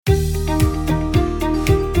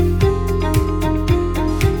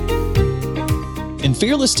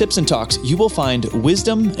Fearless Tips and Talks, you will find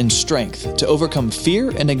wisdom and strength to overcome fear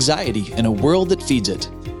and anxiety in a world that feeds it.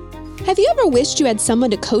 Have you ever wished you had someone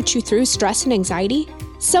to coach you through stress and anxiety?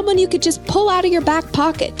 Someone you could just pull out of your back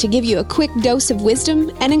pocket to give you a quick dose of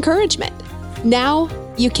wisdom and encouragement. Now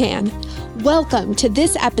you can. Welcome to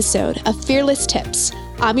this episode of Fearless Tips.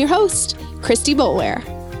 I'm your host, Christy Boulware.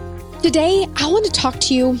 Today, I want to talk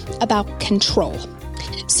to you about control.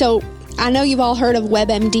 So I know you've all heard of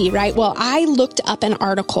WebMD, right? Well, I looked up an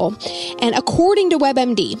article, and according to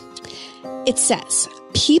WebMD, it says,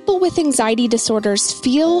 people with anxiety disorders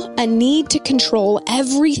feel a need to control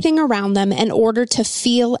everything around them in order to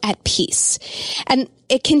feel at peace. And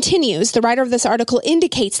it continues, the writer of this article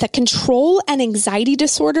indicates that control and anxiety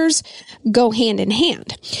disorders go hand in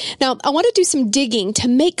hand. Now, I want to do some digging to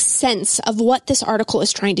make sense of what this article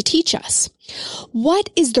is trying to teach us.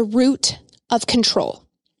 What is the root of control?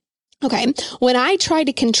 Okay, when I try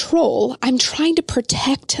to control, I'm trying to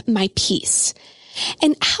protect my peace.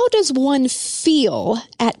 And how does one feel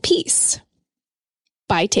at peace?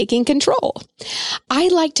 By taking control. I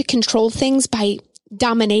like to control things by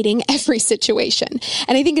dominating every situation.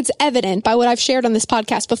 And I think it's evident by what I've shared on this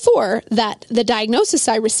podcast before that the diagnosis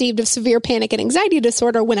I received of severe panic and anxiety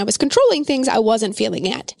disorder, when I was controlling things, I wasn't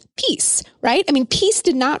feeling at peace, right? I mean, peace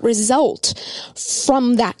did not result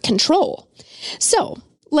from that control. So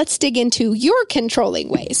let's dig into your controlling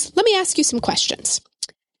ways. Let me ask you some questions.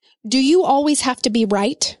 Do you always have to be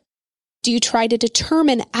right? Do you try to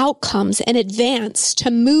determine outcomes in advance to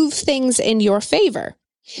move things in your favor?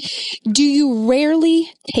 Do you rarely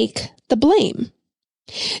take the blame?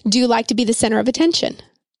 Do you like to be the center of attention?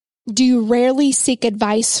 Do you rarely seek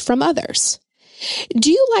advice from others? Do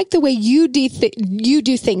you like the way you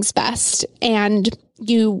do things best and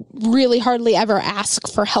you really hardly ever ask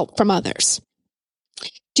for help from others?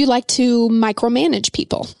 Do you like to micromanage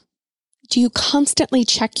people? Do you constantly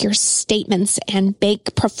check your statements and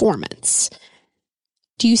bake performance?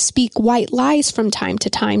 Do you speak white lies from time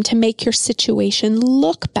to make your situation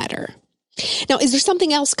look better? Now, is there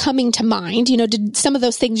something else coming to mind? Did some of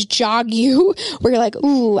those things jog you where you're like,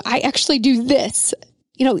 ooh, I actually do this?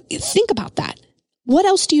 Think about that. What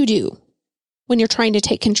else do you do when you're trying to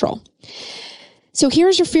take control? So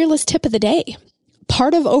here's your fearless tip of the day.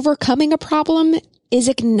 Part of overcoming a problem is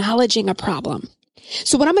acknowledging a problem.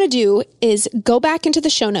 So what I'm going to do is go back into the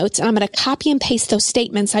show notes and I'm going to copy and paste those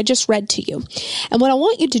statements I just read to you. And what I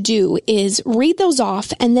want you to do is read those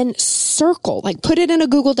off and then circle, like put it in a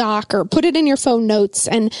Google Doc or put it in your phone notes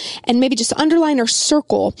and maybe just underline or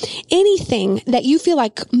circle anything that you feel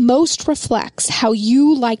like most reflects how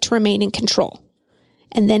you like to remain in control.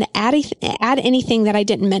 And then add anything that I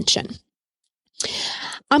didn't mention.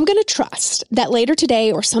 I'm going to trust that later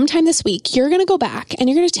today or sometime this week, you're going to go back and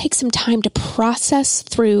you're going to take some time to process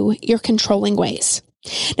through your controlling ways.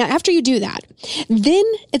 Now, after you do that, then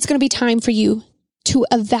it's going to be time for you to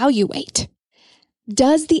evaluate.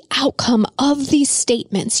 Does the outcome of these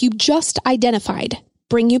statements you just identified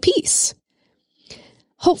bring you peace?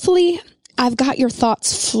 Hopefully, I've got your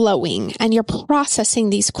thoughts flowing and you're processing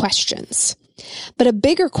these questions. But a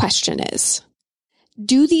bigger question is,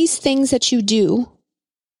 do these things that you do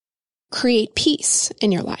create peace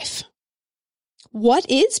in your life? What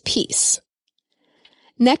is peace?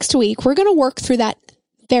 Next week, we're going to work through that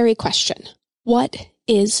very question. What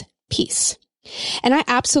is peace? And I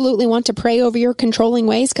absolutely want to pray over your controlling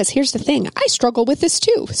ways because here's the thing, I struggle with this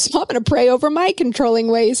too. So I'm going to pray over my controlling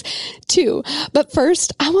ways too. But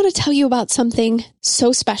first, I want to tell you about something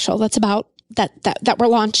so special that's about that we're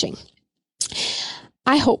launching.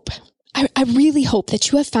 I really hope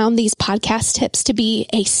that you have found these podcast tips to be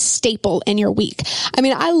a staple in your week. I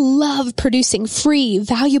mean, I love producing free,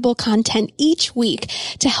 valuable content each week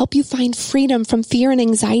to help you find freedom from fear and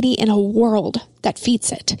anxiety in a world that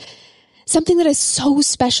feeds it. Something that is so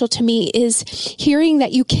special to me is hearing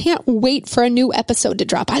that you can't wait for a new episode to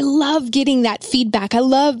drop. I love getting that feedback. I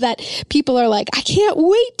love that people are like, I can't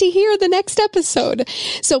wait to hear the next episode.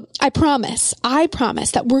 So I promise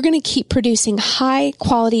that we're going to keep producing high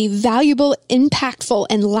quality, valuable, impactful,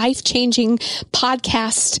 and life-changing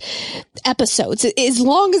podcast episodes. As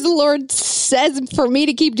long as the Lord says for me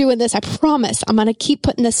to keep doing this, I promise I'm going to keep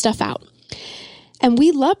putting this stuff out. And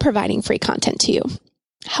we love providing free content to you.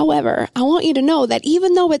 However, I want you to know that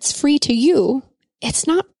even though it's free to you, it's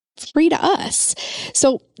not free to us.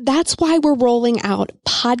 So that's why we're rolling out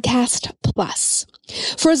Podcast Plus.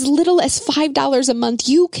 For as little as $5 a month,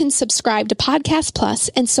 you can subscribe to Podcast Plus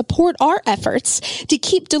and support our efforts to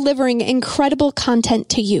keep delivering incredible content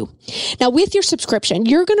to you. Now, with your subscription,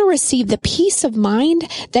 you're going to receive the peace of mind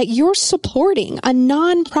that you're supporting a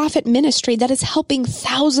nonprofit ministry that is helping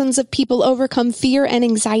thousands of people overcome fear and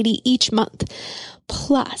anxiety each month.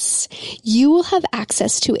 Plus, you will have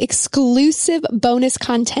access to exclusive bonus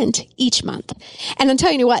content each month. And I'm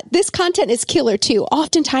telling you what, this content is killer too.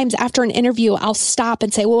 Oftentimes after an interview, I'll stop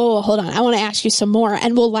and say, whoa, hold on. I want to ask you some more.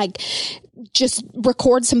 And we'll just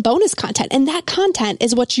record some bonus content. And that content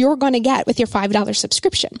is what you're going to get with your $5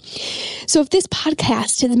 subscription. So if this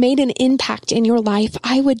podcast has made an impact in your life,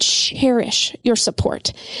 I would cherish your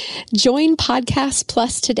support. Join Podcast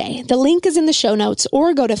Plus today. The link is in the show notes,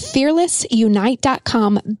 or go to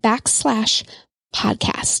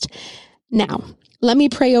fearlessunite.com/podcast. Now, let me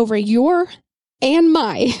pray over your and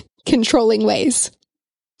my controlling ways.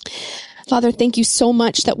 Father, thank you so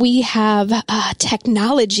much that we have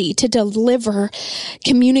technology to deliver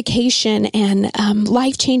communication and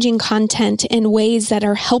life-changing content in ways that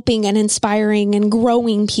are helping and inspiring and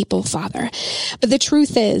growing people, Father. But the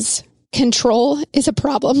truth is, control is a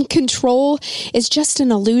problem. Control is just an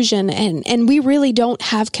illusion, and we really don't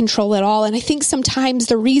have control at all. And I think sometimes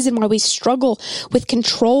the reason why we struggle with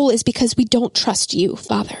control is because we don't trust you,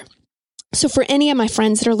 Father. So for any of my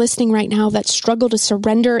friends that are listening right now that struggle to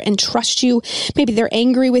surrender and trust you, maybe they're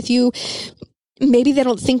angry with you, maybe they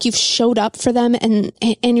don't think you've showed up for them in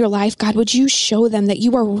your life, God, would you show them that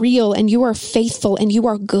you are real and you are faithful and you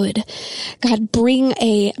are good? God, bring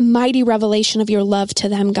a mighty revelation of your love to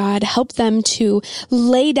them, God. Help them to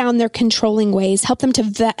lay down their controlling ways. Help them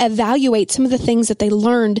to evaluate some of the things that they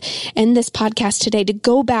learned in this podcast today, to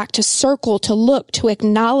go back, to circle, to look, to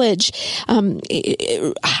acknowledge,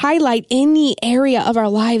 highlight any area of our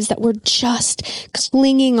lives that we're just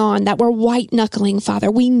clinging on, that we're white knuckling, Father.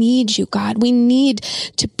 We need you, God. We need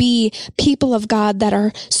to be people of God that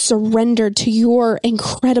are surrendered to your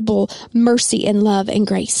incredible mercy and love and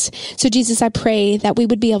grace. So Jesus, I pray that we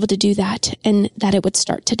would be able to do that and that it would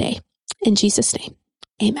start today. In Jesus' name,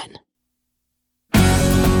 amen.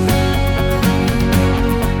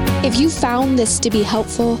 If you found this to be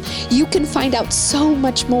helpful, you can find out so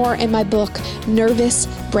much more in my book, Nervous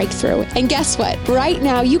Breakthrough. And guess what? Right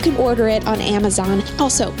now, you can order it on Amazon.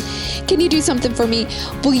 Also, can you do something for me?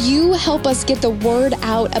 Will you help us get the word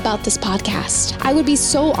out about this podcast? I would be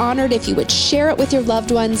so honored if you would share it with your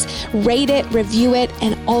loved ones, rate it, review it,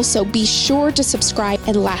 and also be sure to subscribe.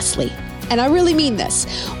 And lastly, and I really mean this,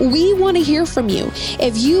 we want to hear from you.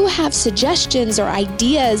 If you have suggestions or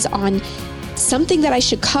ideas on something that I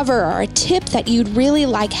should cover or a tip that you'd really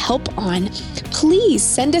like help on, please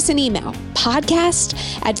send us an email,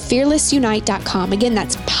 podcast@fearlessunite.com. Again,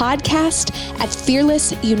 that's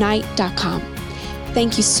podcast@fearlessunite.com.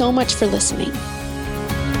 Thank you so much for listening.